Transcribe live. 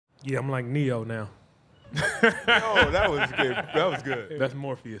Yeah, I'm like Neo now. Oh, that was good. That was good. That's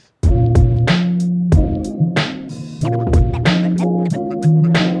Morpheus. Look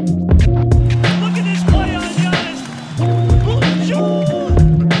at this play on Giannis.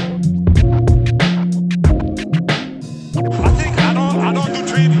 I don't do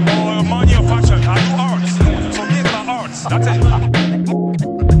trade or money or fashion. I do arts. For me, it's about arts. That's it.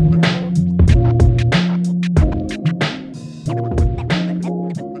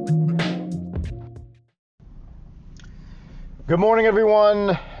 Good morning,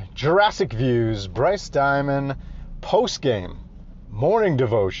 everyone. Jurassic Views, Bryce Diamond, post-game morning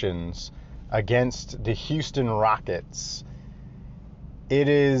devotions against the Houston Rockets. It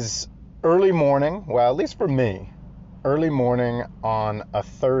is early morning, well, at least for me, early morning on a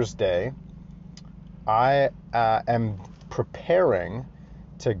Thursday. I am preparing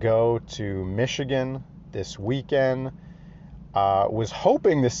to go to Michigan this weekend. Was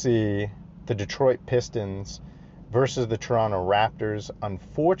hoping to see the Detroit Pistons versus the Toronto Raptors.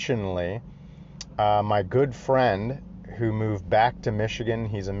 Unfortunately, my good friend who moved back to Michigan,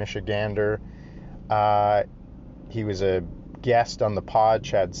 he's a Michigander. He was a guest on the pod,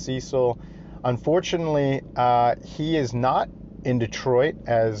 Chad Cecil. Unfortunately, he is not in Detroit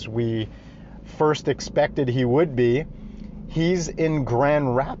as we first expected he would be. He's in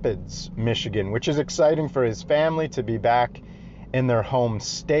Grand Rapids, Michigan, which is exciting for his family to be back in their home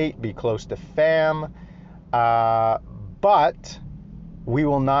state, be close to fam. But we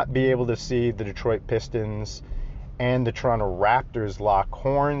will not be able to see the Detroit Pistons and the Toronto Raptors lock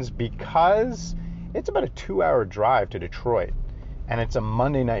horns because it's about a 2-hour drive to Detroit, and it's a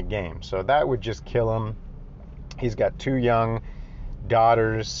Monday night game, so that would just kill him. He's got 2 young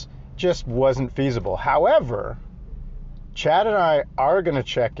daughters, just wasn't feasible. However, Chad and I are going to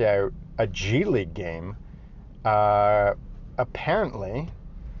check out a G League game. Apparently,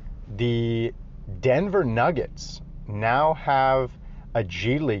 the Denver Nuggets now have a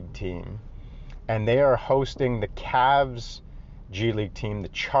G League team, and they are hosting the Cavs G League team,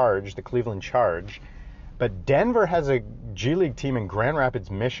 the Cleveland Charge. But Denver has a G League team in Grand Rapids,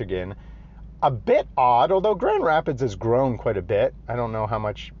 Michigan. A bit odd, although Grand Rapids has grown quite a bit. I don't know how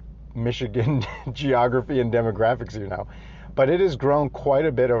much Michigan geography and demographics you know, but it has grown quite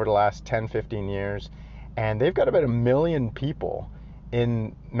a bit over the last 10, 15 years. And they've got about 1 million people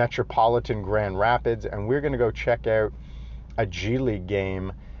in metropolitan Grand Rapids, and we're going to go check out a G League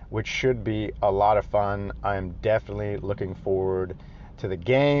game, which should be a lot of fun. I'm definitely looking forward to the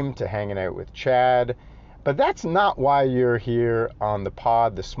game, to hanging out with Chad. But that's not why you're here on the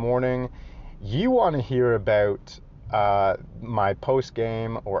pod this morning. You want to hear about my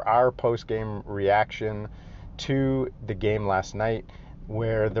post-game or our post-game reaction to the game last night,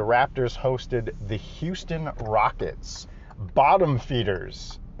 where the Raptors hosted the Houston Rockets, bottom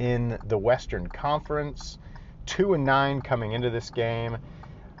feeders in the Western Conference, 2-9 coming into this game.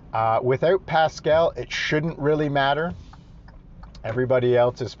 Without Pascal, it shouldn't really matter. Everybody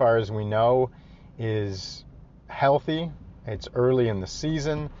else, as far as we know, is healthy. It's early in the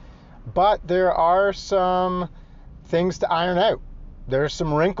season, but there are some things to iron out. There are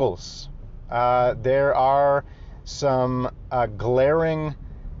some wrinkles. There are some glaring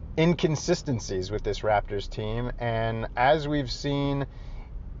inconsistencies with this Raptors team, and as we've seen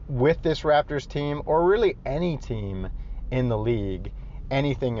with this Raptors team, or really any team in the league,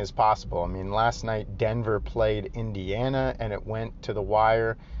 anything is possible. I mean, last night Denver played Indiana and it went to the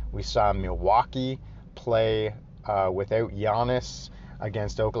wire. We saw Milwaukee play without Giannis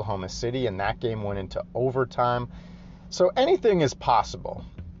against Oklahoma City, and that game went into overtime. So anything is possible.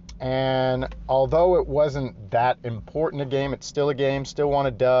 And although it wasn't that important a game, it's still a game, still want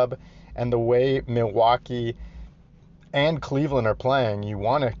a dub. And the way Milwaukee and Cleveland are playing, you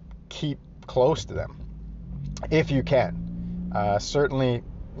want to keep close to them if you can. Certainly,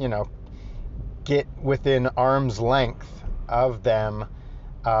 get within arm's length of them.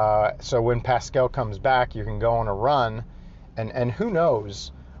 So when Pascal comes back, you can go on a run. And who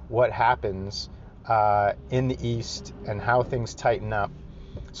knows what happens in the East and how things tighten up.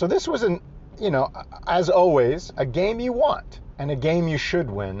 So this was as always, a game you want and a game you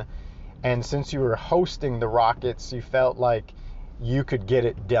should win. And since you were hosting the Rockets, you felt like you could get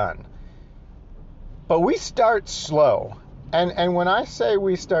it done. But we start slow. And when I say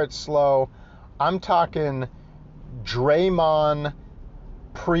we start slow, I'm talking Draymond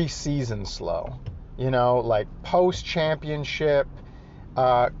preseason slow. Like post-championship,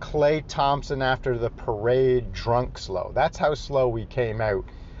 Klay Thompson after the parade drunk slow. That's how slow we came out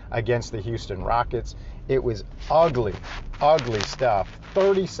against the Houston Rockets. It was ugly stuff.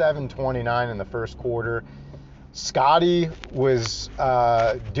 37-29 in the first quarter. Scotty was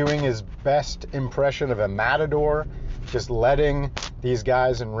doing his best impression of a matador, just letting these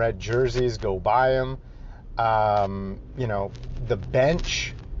guys in red jerseys go by him. The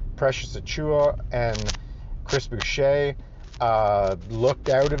bench, Precious Achua and Chris Boucher, looked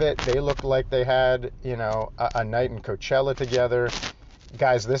out of it. They looked like they had, a night in Coachella together.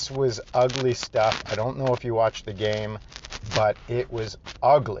 Guys, this was ugly stuff. I don't know if you watched the game, but it was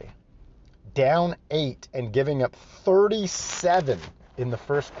ugly. Down 8 and giving up 37 in the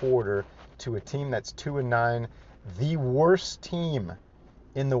first quarter to a team that's 2-9, the worst team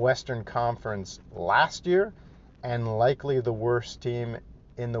in the Western Conference last year, and likely the worst team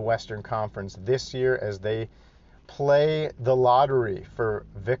in the Western Conference this year as they play the lottery for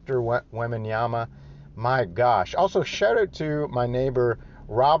Victor Wembanyama. My gosh. Also, shout out to my neighbor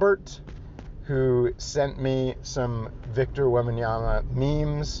Robert, who sent me some Victor Wembanyama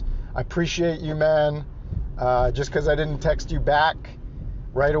memes. I appreciate you, man. Just because I didn't text you back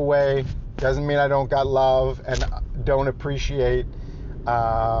right away doesn't mean I don't got love and don't appreciate.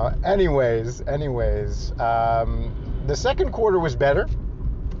 Anyways, the second quarter was better.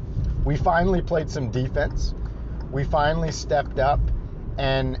 We finally played some defense. We finally stepped up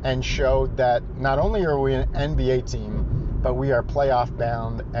and showed that not only are we an NBA team, but we are playoff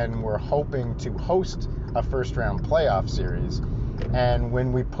bound, and we're hoping to host a first round playoff series. And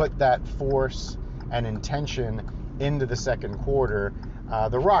when we put that force and intention into the second quarter,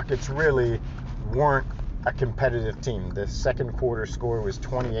 the Rockets really weren't a competitive team. The second quarter score was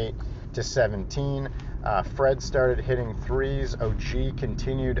 28-17. Fred started hitting threes. OG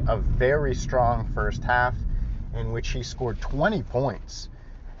continued a very strong first half in which he scored 20 points.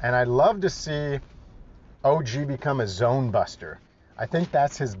 And I'd love to see OG become a zone buster. I think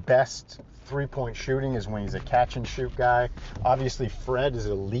that's his best three-point shooting, is when he's a catch-and-shoot guy. Obviously, Fred is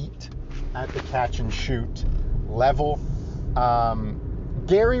elite at the catch-and-shoot level.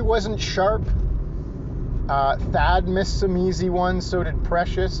 Gary wasn't sharp. Thad missed some easy ones, so did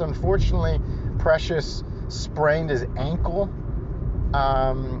Precious. Unfortunately, Precious sprained his ankle.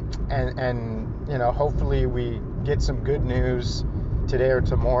 Hopefully we get some good news today or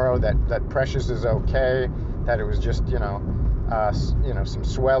tomorrow that Precious is okay, that it was just, some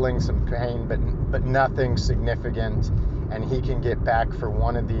swelling, some pain, but nothing significant, and he can get back for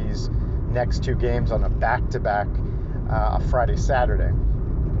one of these next two games on a back-to-back, a Friday-Saturday.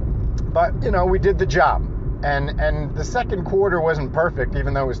 But, we did the job. And the second quarter wasn't perfect,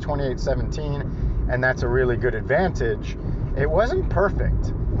 even though it was 28-17, and that's a really good advantage. It wasn't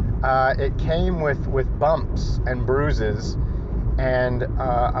perfect. It came with bumps and bruises, and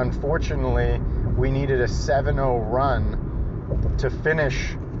unfortunately, we needed a 7-0 run to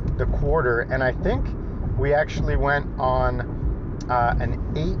finish the quarter, and I think we actually went on an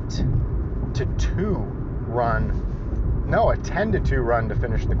 8-2 run. No, a 10-2 run to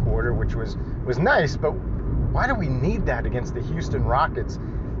finish the quarter, which was nice, but why do we need that against the Houston Rockets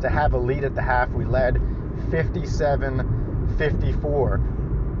to have a lead at the half? We led 57-54.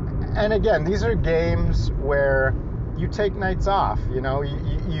 And again, these are games where you take nights off.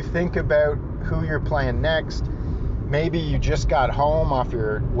 You think about who you're playing next. Maybe you just got home off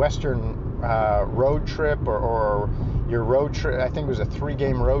your Western road trip or your road trip. I think it was a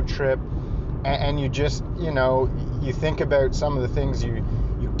 3-game road trip. And you just, you think about some of the things you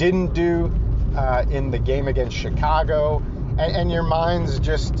didn't do in the game against Chicago, and your mind's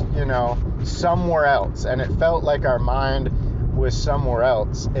just, somewhere else. And it felt like our mind was somewhere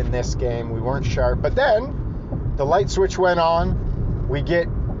else in this game. We weren't sharp. But then the light switch went on. We get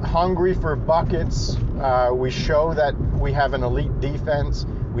hungry for buckets. We show that we have an elite defense.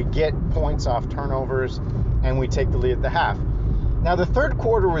 We get points off turnovers, and we take the lead at the half. Now, the third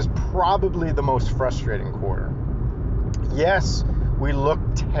quarter was probably the most frustrating quarter. Yes, we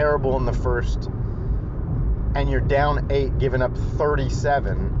looked terrible in the first, and you're down 8, giving up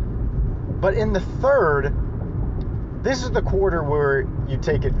 37. But in the third, this is the quarter where you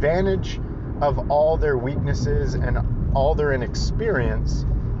take advantage of all their weaknesses and all their inexperience,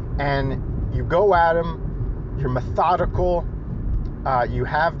 and you go at them, you're methodical, you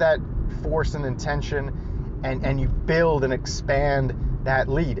have that force and intention, and you build and expand that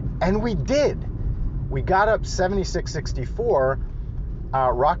lead. And we did. We got up 76-64.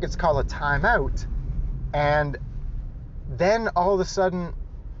 Rockets call a timeout, and then all of a sudden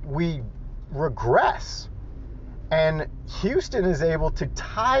we regress, and Houston is able to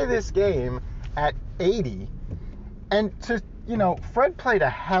tie this game at 80. And Fred played a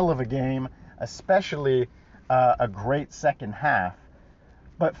hell of a game, especially a great second half.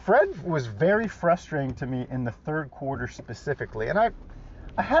 But Fred was very frustrating to me in the third quarter specifically. And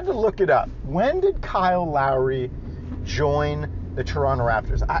I had to look it up. When did Kyle Lowry join the Toronto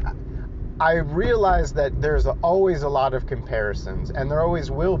Raptors? I realize that there's always a lot of comparisons, and there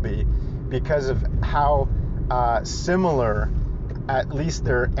always will be, because of how similar at least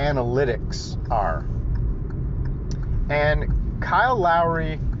their analytics are. And Kyle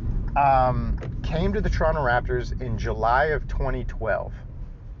Lowry came to the Toronto Raptors in July of 2012.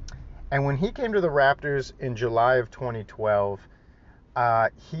 And when he came to the Raptors in July of 2012,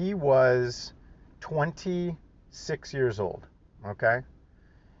 he was 26 years old, okay?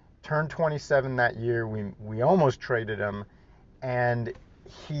 Turned 27 that year. We almost traded him, and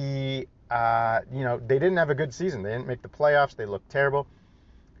he, they didn't have a good season. They didn't make the playoffs. They looked terrible.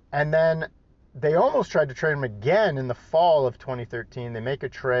 And then they almost tried to trade him again in the fall of 2013. They make a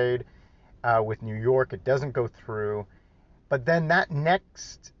trade with New York. It doesn't go through. But then that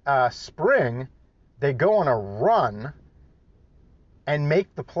next spring, they go on a run and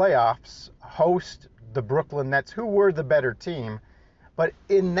make the playoffs, host the Brooklyn Nets, who were the better team. But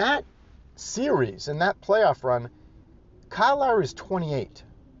in that series, in that playoff run, Kyle Lowry is 28.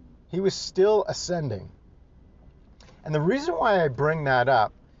 He was still ascending. And the reason why I bring that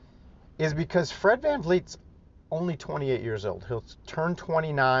up is because Fred VanVleet's only 28 years old. He'll turn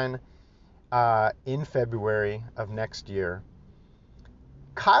 29 in February of next year.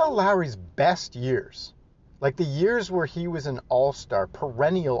 Kyle Lowry's best years, like the years where he was an all-star,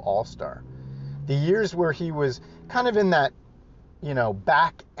 perennial all-star, the years where he was kind of in that,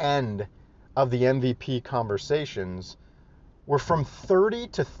 back end of the MVP conversations, were from 30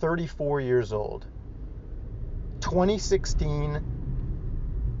 to 34 years old. 2016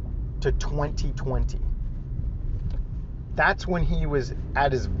 to 2020. That's when he was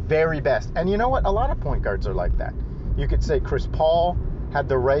at his very best. And you know what? A lot of point guards are like that. You could say Chris Paul had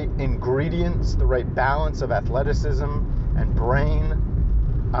the right ingredients, the right balance of athleticism and brain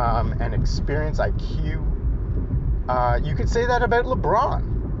and experience, IQ. You could say that about LeBron.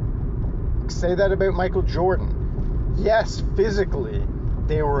 You could say that about Michael Jordan. Yes, physically,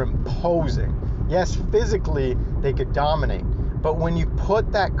 they were imposing. Yes, physically, they could dominate. But when you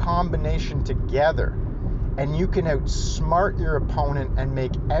put that combination together and you can outsmart your opponent and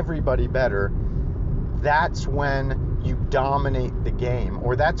make everybody better, that's when you dominate the game,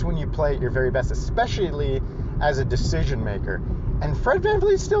 or that's when you play at your very best, especially as a decision maker. And Fred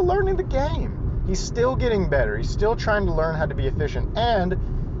VanVleet's still learning the game. He's still getting better. He's still trying to learn how to be efficient. And,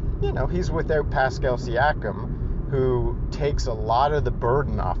 he's without Pascal Siakam, who takes a lot of the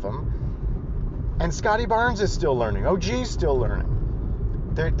burden off him. And Scotty Barnes is still learning. OG's still learning.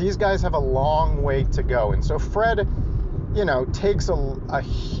 These guys have a long way to go. And so Fred, takes a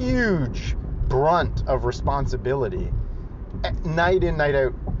huge brunt of responsibility night in, night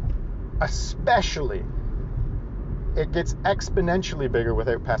out. Especially, it gets exponentially bigger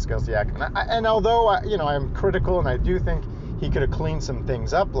without Pascal Siakam. And although I'm critical, and I do think he could have cleaned some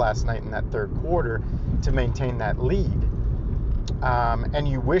things up last night in that third quarter to maintain that lead. And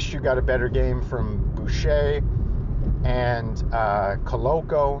you wish you got a better game from Boucher and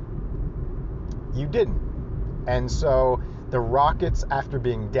Koloko. You didn't. And so the Rockets, after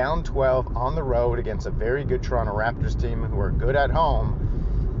being down 12 on the road against a very good Toronto Raptors team who are good at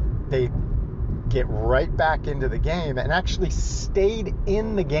home, they get right back into the game and actually stayed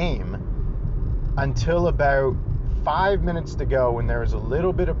in the game until about 5 minutes to go, when there was a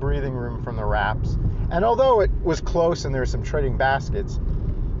little bit of breathing room from the Raps. And although it was close and there were some trading baskets,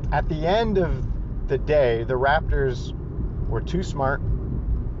 at the end of the day, the Raptors were too smart,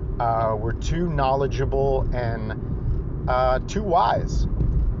 were too knowledgeable, and too wise,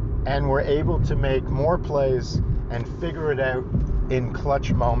 and were able to make more plays and figure it out in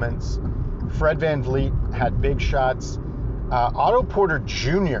clutch moments. Fred VanVleet had big shots. Otto Porter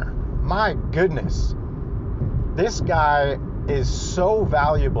Jr., my goodness. This guy is so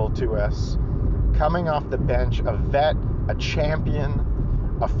valuable to us, coming off the bench, a vet, a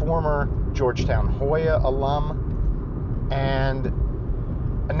champion, a former Georgetown Hoya alum, and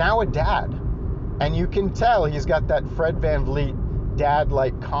now a dad. And you can tell he's got that Fred VanVleet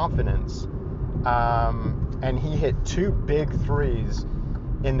dad-like confidence. And he hit 2 big threes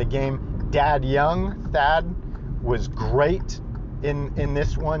in the game. Dad Young, Thad, was great in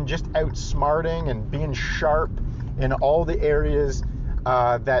this one, just outsmarting and being sharp in all the areas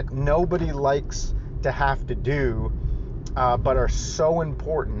that nobody likes to have to do, but are so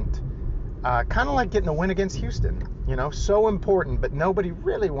important. Kind of like getting a win against Houston, so important, but nobody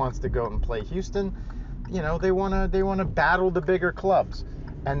really wants to go and play Houston. They want to battle the bigger clubs,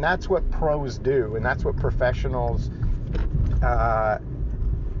 and that's what pros do, and that's what professionals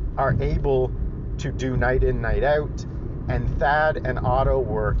are able to do night in, night out. and Thad and Otto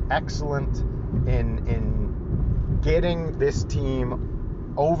were excellent in getting this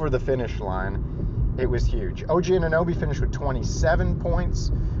team over the finish line. It was huge. OG Anunoby finished with 27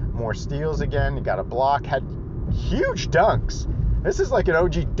 points, more steals again. He got a block, had huge dunks. This is like an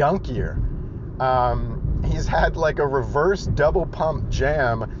OG dunk year. He's had like a reverse double pump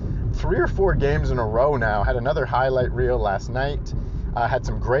jam 3 or 4 games in a row now. Had another highlight reel last night. Had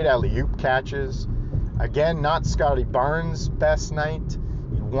some great alley-oop catches. Again, not Scotty Barnes' best night.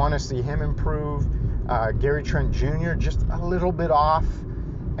 You want to see him improve. Gary Trent Jr. just a little bit off.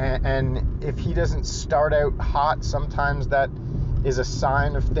 And if he doesn't start out hot, sometimes that is a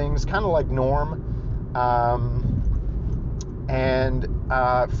sign of things, kind of like Norm.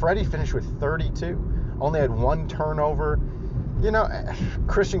 Freddie finished with 32. Only had 1 turnover. You know,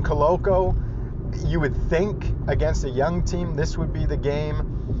 Christian Coloco, you would think against a young team, this would be the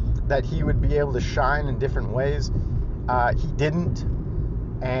game that he would be able to shine in different ways. He didn't.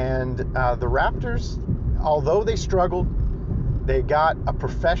 And the Raptors, although they struggled, they got a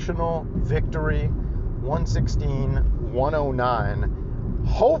professional victory, 116-109.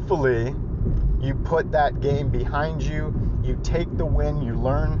 Hopefully, you put that game behind you. You take the win. You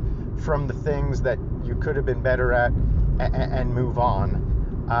learn from the things that you could have been better at and move on.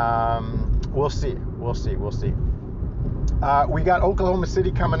 We'll see. We got Oklahoma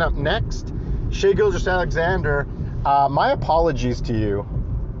City coming up next. Shai Gilgeous-Alexander. My apologies to you,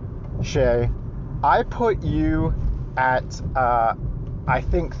 Shai. I put you at, I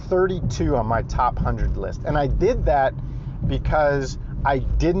think, 32 on my top 100 list. And I did that because I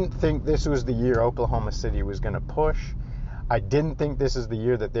didn't think this was the year Oklahoma City was going to push. I didn't think this is the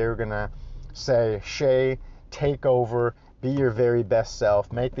year that they were going to say, Shai, take over, be your very best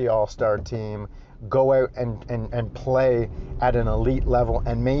self, make the all-star team, go out and play at an elite level,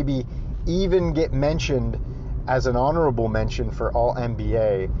 and maybe even get mentioned as an honorable mention for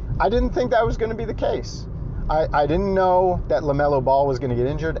All-NBA. I didn't think that was going to be the case. I didn't know that LaMelo Ball was going to get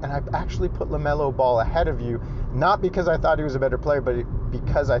injured, and I actually put LaMelo Ball ahead of you, not because I thought he was a better player, but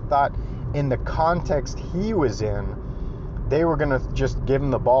because I thought in the context he was in, they were going to just give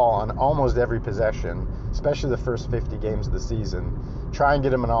him the ball on almost every possession, especially the first 50 games of the season, try and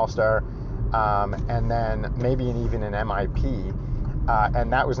get him an all-star, and then maybe even an MIP.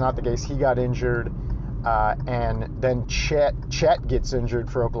 And that was not the case. He got injured, and then Chet gets injured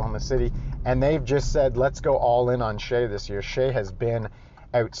for Oklahoma City, and they've just said, let's go all in on Shai this year. Shai has been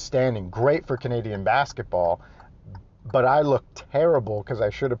outstanding, great for Canadian basketball, but I look terrible because I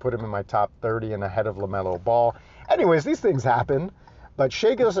should have put him in my top 30 and ahead of LaMelo Ball. Anyways, these things happen, but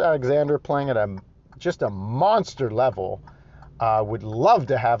Shai Gilgeous-Alexander playing at just a monster level. Would love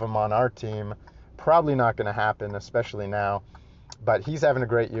to have him on our team. Probably not going to happen, especially now. But he's having a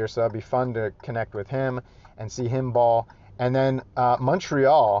great year, so it'll be fun to connect with him and see him ball. And then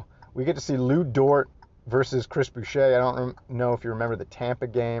Montreal, we get to see Lou Dort versus Chris Boucher. I don't know if you remember the Tampa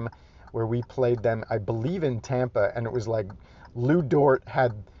game where we played them, I believe in Tampa, and it was like Lou Dort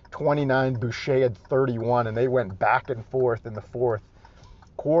had 29, Boucher had 31, and they went back and forth in the fourth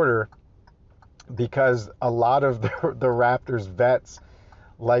quarter because a lot of the Raptors vets,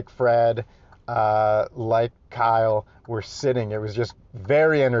 like Fred, like Kyle, were sitting. It was just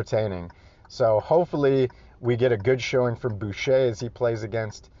very entertaining. So hopefully we get a good showing from Boucher as he plays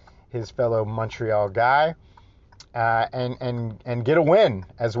against his fellow Montreal guy, and get a win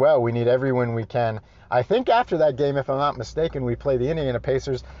as well. We need every win we can. I think after that game, if I'm not mistaken, we play the Indiana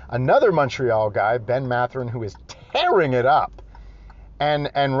Pacers, another Montreal guy, Ben Mathurin, who is tearing it up.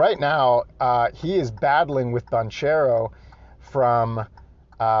 And right now, he is battling with Banchero from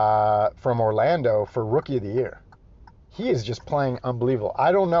Orlando for Rookie of the Year. He is just playing unbelievable.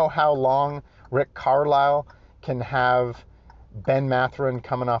 I don't know how long Rick Carlisle can have Ben Mathurin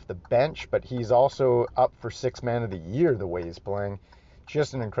coming off the bench, but he's also up for Sixth Man of the Year the way he's playing.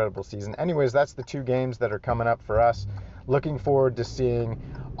 Just an incredible season. Anyways, that's the 2 games that are coming up for us. Looking forward to seeing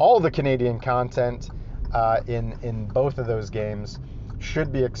all the Canadian content in both of those games.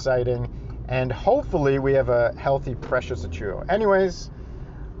 Should be exciting. And hopefully we have a healthy Precious Achiuwa. Anyways,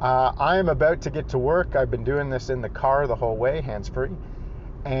 I am about to get to work. I've been doing this in the car the whole way, hands-free.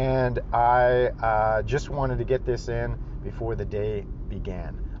 And I just wanted to get this in before the day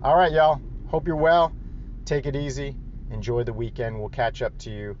began. All right, y'all. Hope you're well. Take it easy. Enjoy the weekend. We'll catch up to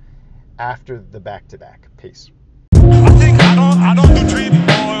you after the back-to-back. Peace. I think I don't do dream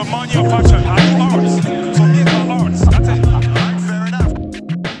or money or fashion.